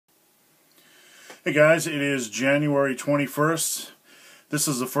Hey guys, it is January 21st. This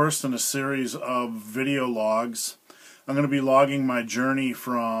is the first in a series of video logs. I'm going to be logging my journey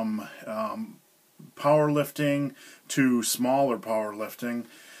from powerlifting to smaller powerlifting.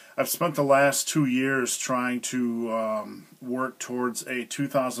 I've spent the last 2 years trying to work towards a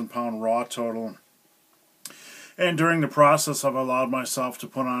 2,000 pound raw total. And during the process, I've allowed myself to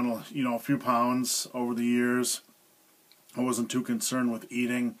put on a few pounds over the years. I wasn't too concerned with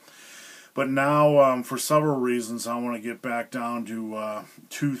eating. But now, for several reasons, I want to get back down to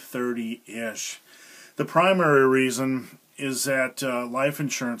 230-ish. The primary reason is that my life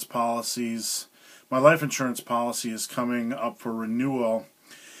insurance policy is coming up for renewal,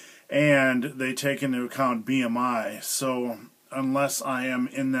 and they take into account BMI. So unless I am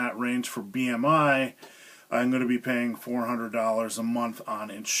in that range for BMI, I'm going to be paying $400 a month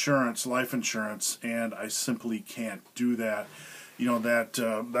on insurance, life insurance, and I simply can't do that.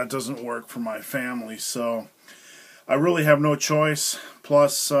 That doesn't work for my family, so I really have no choice.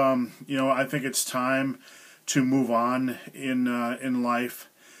 Plus, I think it's time to move on in life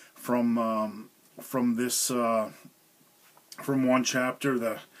from one chapter,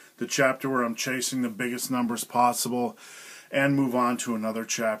 the chapter where I'm chasing the biggest numbers possible, and move on to another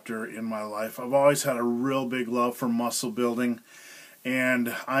chapter in my life. I've always had a real big love for muscle building,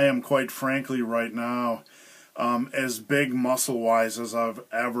 and I am, quite frankly, right now, as big muscle-wise as I've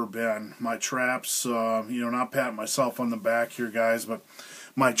ever been. My traps, not patting myself on the back here, guys, but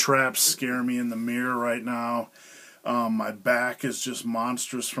my traps scare me in the mirror right now. My back is just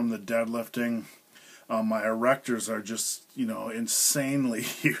monstrous from the deadlifting. My erectors are just, insanely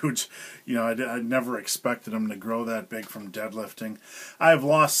huge. I never expected them to grow that big from deadlifting. I've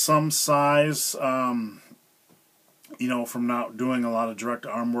lost some size, from not doing a lot of direct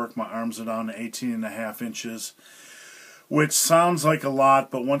arm work. My arms are down to 18.5 inches, which sounds like a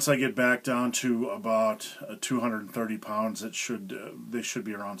lot, but once I get back down to about 230 pounds, they should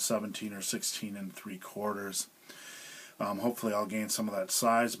be around 17 or 16 3/4. Hopefully I'll gain some of that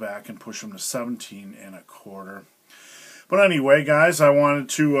size back and push them to 17 1/4. But anyway, guys, I wanted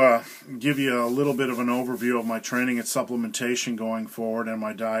to give you a little bit of an overview of my training and supplementation going forward and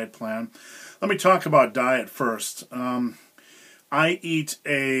my diet plan. Let me talk about diet first. I eat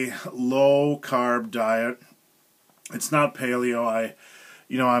a low-carb diet. It's not paleo.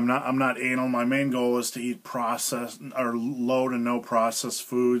 I'm not anal. My main goal is to eat processed or low to no processed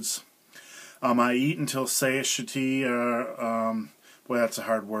foods. I eat until satiety. Boy, that's a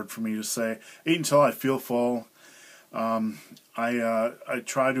hard word for me to say. Eat until I feel full. I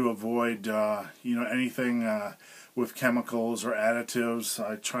try to avoid anything with chemicals or additives.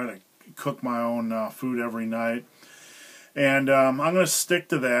 I try to cook my own food every night, and I'm going to stick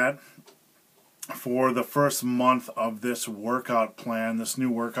to that for the first month of this workout plan, this new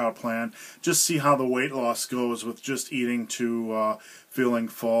workout plan. Just see how the weight loss goes with just eating to feeling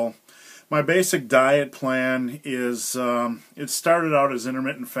full. My basic diet plan is, it started out as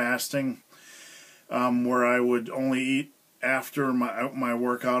intermittent fasting, where I would only eat after my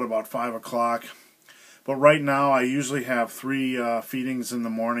workout about 5 o'clock. But right now I usually have 3 feedings in the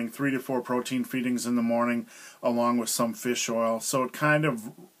morning, 3 to 4 protein feedings in the morning, along with some fish oil. So it kind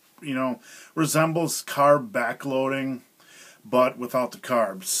of, resembles carb backloading, but without the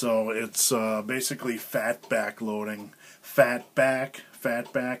carbs. So it's basically fat backloading. Fat back,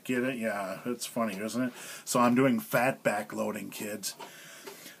 get it? Yeah, it's funny, isn't it? So I'm doing fat backloading, kids.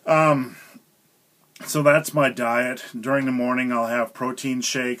 So that's my diet. During the morning I'll have protein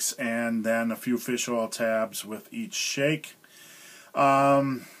shakes and then a few fish oil tabs with each shake.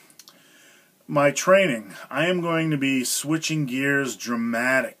 My training, I am going to be switching gears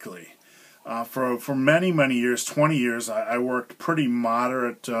dramatically. For many, many years, 20 years, I worked pretty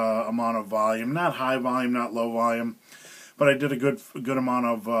moderate amount of volume. Not high volume, not low volume, but I did a good amount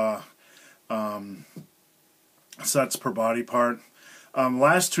of sets per body part.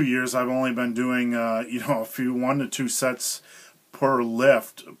 Last 2 years, I've only been doing, a few 1 to 2 sets per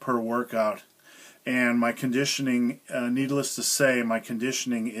lift, per workout. And my conditioning, needless to say, my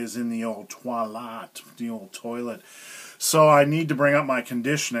conditioning is in the old toilet, So I need to bring up my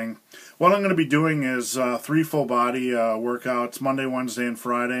conditioning. What I'm going to be doing is 3 full body workouts, Monday, Wednesday, and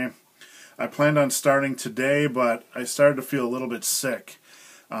Friday. I planned on starting today, but I started to feel a little bit sick.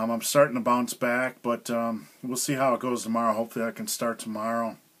 I'm starting to bounce back, but we'll see how it goes tomorrow. Hopefully I can start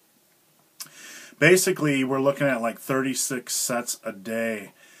tomorrow. Basically, we're looking at like 36 sets a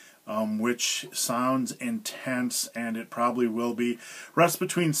day, which sounds intense, and it probably will be. Rest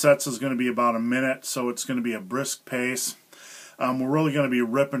between sets is going to be about a minute, so it's going to be a brisk pace. We're really going to be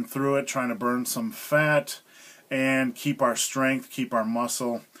ripping through it, trying to burn some fat, and keep our strength, keep our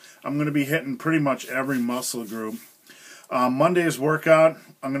muscle. I'm going to be hitting pretty much every muscle group. Monday's workout,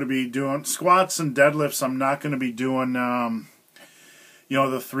 I'm going to be doing squats and deadlifts. I'm not going to be doing, you know,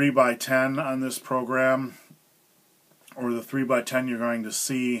 the 3x10 on this program, or the 3x10 you're going to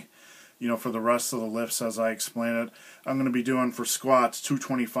see, you know, for the rest of the lifts as I explain it. I'm going to be doing for squats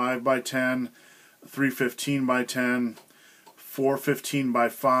 225x10, 315x10,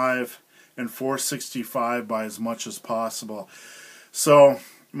 415x5, and 465 by as much as possible. So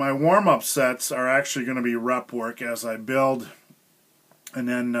my warm-up sets are actually going to be rep work as I build, and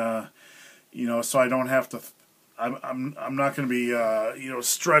then you know, so I don't have to. I'm not going to be you know,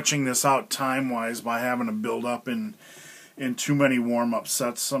 stretching this out time-wise by having to build up in too many warm-up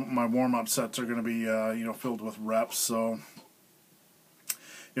sets. Some of my warm-up sets are going to be you know, filled with reps. So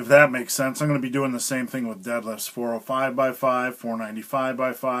if that makes sense, I'm going to be doing the same thing with deadlifts: 405x5,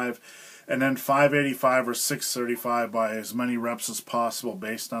 495x5, and then 585 or 635 by as many reps as possible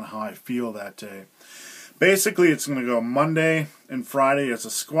based on how I feel that day. Basically, it's going to go Monday and Friday as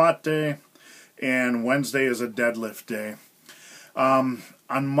a squat day, and Wednesday is a deadlift day. On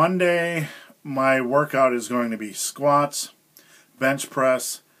Monday, my workout is going to be squats, bench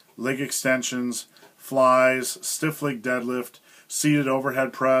press, leg extensions, flies, stiff leg deadlift, seated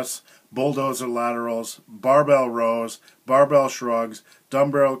overhead press, bulldozer laterals, barbell rows, barbell shrugs,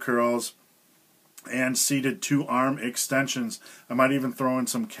 dumbbell curls, and seated 2-arm extensions. I might even throw in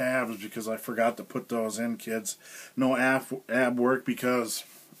some calves because I forgot to put those in, kids. No ab work because,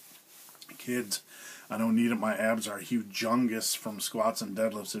 kids, I don't need it. My abs are humongous from squats and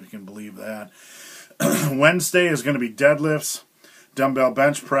deadlifts, if you can believe that. Wednesday is going to be deadlifts, dumbbell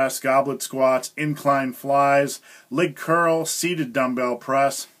bench press, goblet squats, incline flies, leg curl, seated dumbbell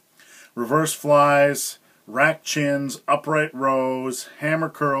press, reverse flies, rack chins, upright rows, hammer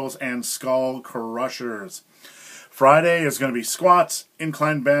curls, and skull crushers. Friday is going to be squats,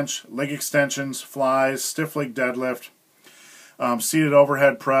 incline bench, leg extensions, flies, stiff leg deadlift, seated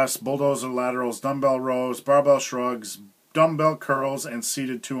overhead press, bulldozer laterals, dumbbell rows, barbell shrugs, dumbbell curls, and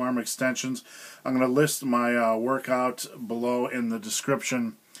seated 2-arm extensions. I'm going to list my workout below in the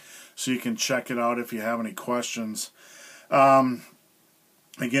description so you can check it out if you have any questions.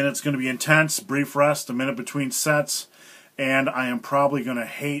 Again, it's going to be intense, brief rest, a minute between sets, and I am probably going to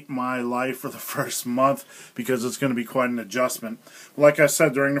hate my life for the first month because it's going to be quite an adjustment. Like I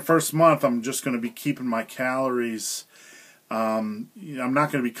said, during the first month, I'm just going to be keeping my calories. I'm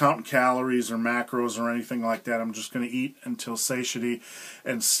not going to be counting calories or macros or anything like that. I'm just going to eat until satiety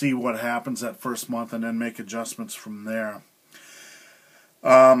and see what happens that first month and then make adjustments from there.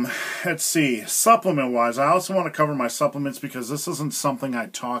 Let's see, supplement-wise, I also want to cover my supplements because this isn't something I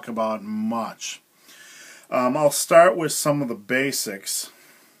talk about much. I'll start with some of the basics.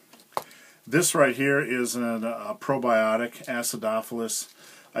 This right here is a probiotic, acidophilus.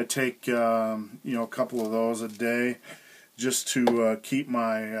 I take you know, a couple of those a day just to keep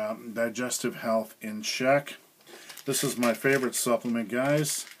my digestive health in check. This is my favorite supplement,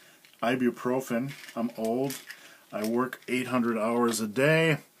 guys, ibuprofen. I'm old. I work 800 hours a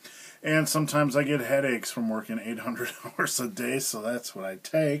day, and sometimes I get headaches from working 800 hours a day, so that's what I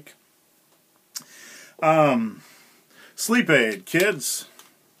take. Sleep aid, kids.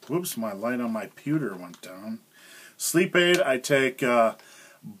 Whoops, my light on my pewter went down. Sleep aid, I take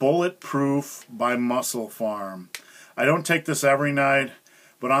Bulletproof by Muscle Farm. I don't take this every night,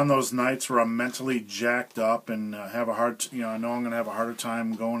 but on those nights where I'm mentally jacked up and have a hard, you know, I know I'm going to have a harder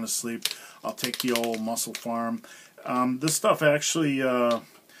time going to sleep, I'll take the old Muscle Farm. This stuff actually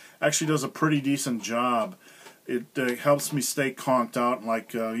does a pretty decent job. It helps me stay conked out. And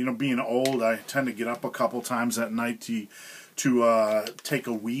like you know, being old, I tend to get up a couple times at night to take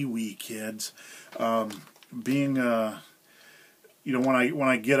a wee, kids. Being you know, when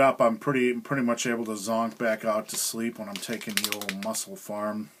I get up, I'm pretty much able to zonk back out to sleep when I'm taking the old Muscle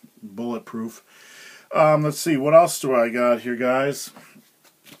Farm Bulletproof. Let's see, what else do I got here, guys?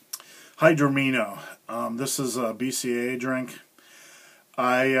 Hydramino. This is a BCAA drink.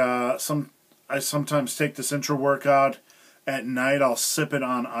 I sometimes take this intra-workout. At night, I'll sip it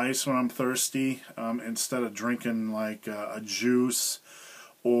on ice when I'm thirsty instead of drinking like a juice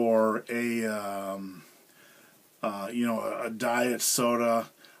or a you know, a diet soda.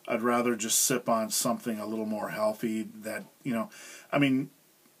 I'd rather just sip on something a little more healthy. That, you know, I mean,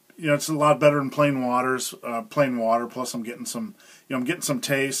 you know, it's a lot better than plain water. Plus, I'm getting some, you know, I'm getting some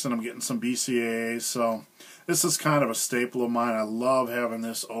taste and I'm getting some BCAA. So this is kind of a staple of mine. I love having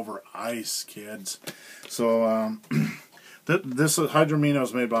this over ice, kids. So this Hydramino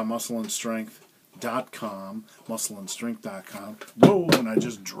is made by muscleandstrength.com, muscleandstrength.com. Whoa, and I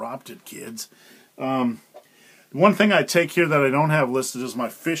just dropped it, kids. One thing I take here that I don't have listed is my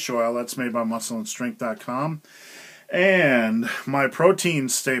fish oil. That's made by muscleandstrength.com. And my protein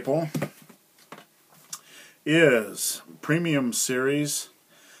staple is Premium Series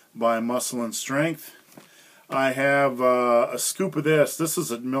by Muscle and Strength. I have a scoop of this. This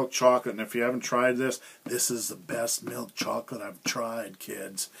is a milk chocolate, and if you haven't tried this, this is the best milk chocolate I've tried,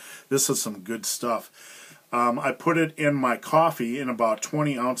 kids. This is some good stuff. I put it in my coffee, in about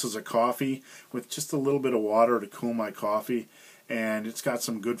 20 ounces of coffee, with just a little bit of water to cool my coffee, and it's got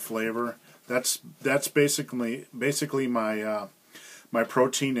some good flavor. That's basically my my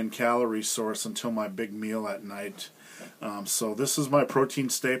protein and calorie source until my big meal at night. So this is my protein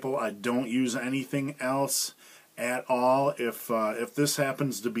staple. I don't use anything else at all. If this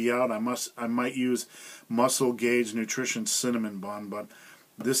happens to be out, I might use Muscle Gauge Nutrition Cinnamon Bun, but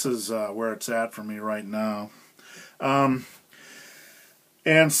this is where it's at for me right now. And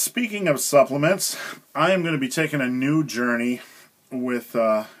speaking of supplements, I am going to be taking a new journey with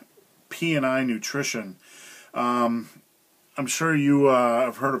P&I Nutrition. I'm sure you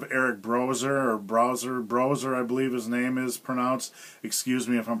have heard of Eric Browser, or Browser, I believe his name is pronounced. Excuse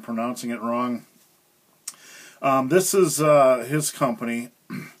me if I'm pronouncing it wrong. This is his company,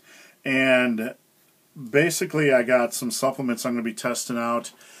 and basically I got some supplements I'm going to be testing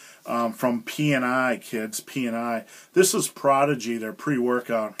out from P&I, kids, P&I. This is Prodigy, their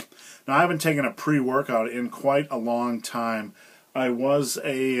pre-workout. Now, I haven't taken a pre-workout in quite a long time. I was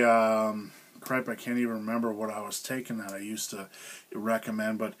a... crap, I can't even remember what I was taking that I used to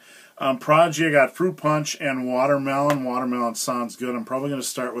recommend. But Prodigy, I got Fruit Punch and Watermelon. Watermelon sounds good. I'm probably going to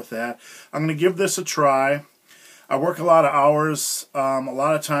start with that. I'm going to give this a try. I work a lot of hours. A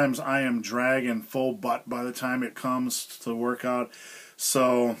lot of times I am dragging full butt by the time it comes to workout.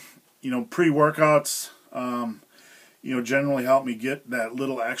 So, pre-workouts, generally help me get that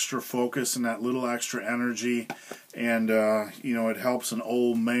little extra focus and that little extra energy, and it helps an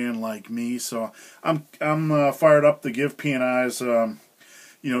old man like me. So I'm fired up to give P&I's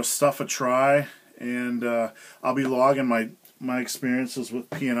stuff a try, and I'll be logging my experiences with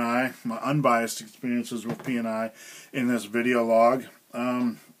P&I, my unbiased experiences with P&I, in this video log.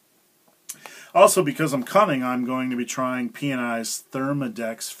 Also, because I'm cunning, I'm going to be trying P&I's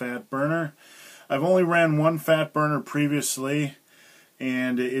Thermodex Fat Burner. I've only ran one fat burner previously,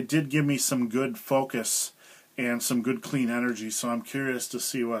 and it did give me some good focus and some good clean energy, so I'm curious to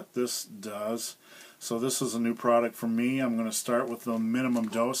see what this does. So this is a new product for me. I'm going to start with the minimum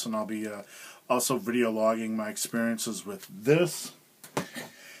dose, and I'll be also video logging my experiences with this.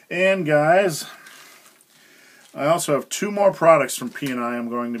 And guys, I also have two more products from P&I I'm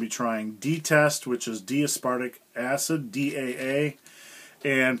going to be trying. D-Test, which is D-aspartic acid, DAA,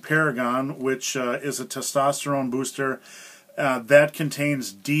 and Paragon, which is a testosterone booster that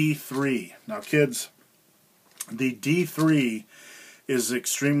contains D3. Now, kids, the D3 is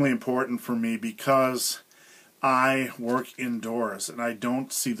extremely important for me because I work indoors and I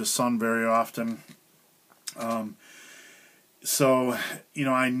don't see the sun very often. So,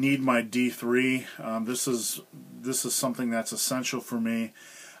 I need my D3. This is something that's essential for me.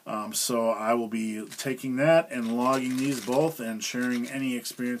 So I will be taking that and logging these both and sharing any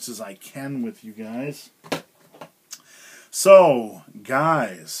experiences I can with you guys. So,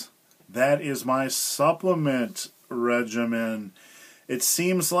 guys, that is my supplement regimen. It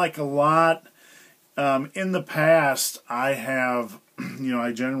seems like a lot. In the past, I have,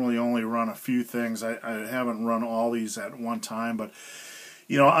 I generally only run a few things. I haven't run all these at one time, but,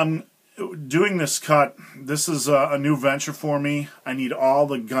 I'm doing this cut. This is a new venture for me. I need all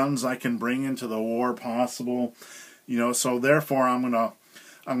the guns I can bring into the war possible, so therefore I'm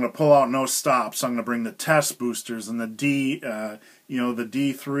gonna pull out no stops. I'm gonna bring the test boosters and the the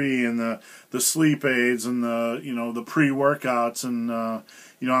D3 and the sleep aids and the pre-workouts, and I'm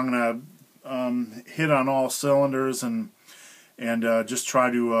gonna hit on all cylinders and just try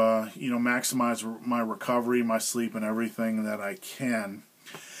to maximize my recovery, my sleep, and everything that I can.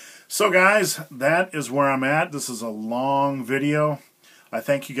 So guys, that is where I'm at. This is a long video. I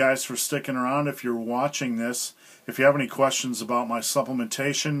thank you guys for sticking around if you're watching this. If you have any questions about my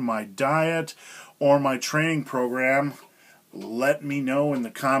supplementation, my diet, or my training program, let me know in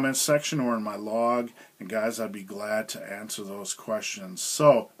the comments section or in my log. And guys, I'd be glad to answer those questions.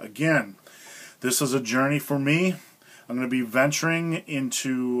 So again, this is a journey for me. I'm going to be venturing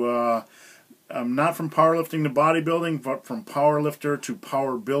into not from powerlifting to bodybuilding, but from powerlifter to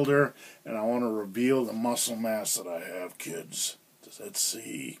power builder, and I want to reveal the muscle mass that I have, kids. Let's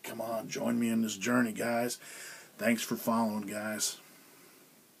see. Come on, join me in this journey, guys. Thanks for following, guys.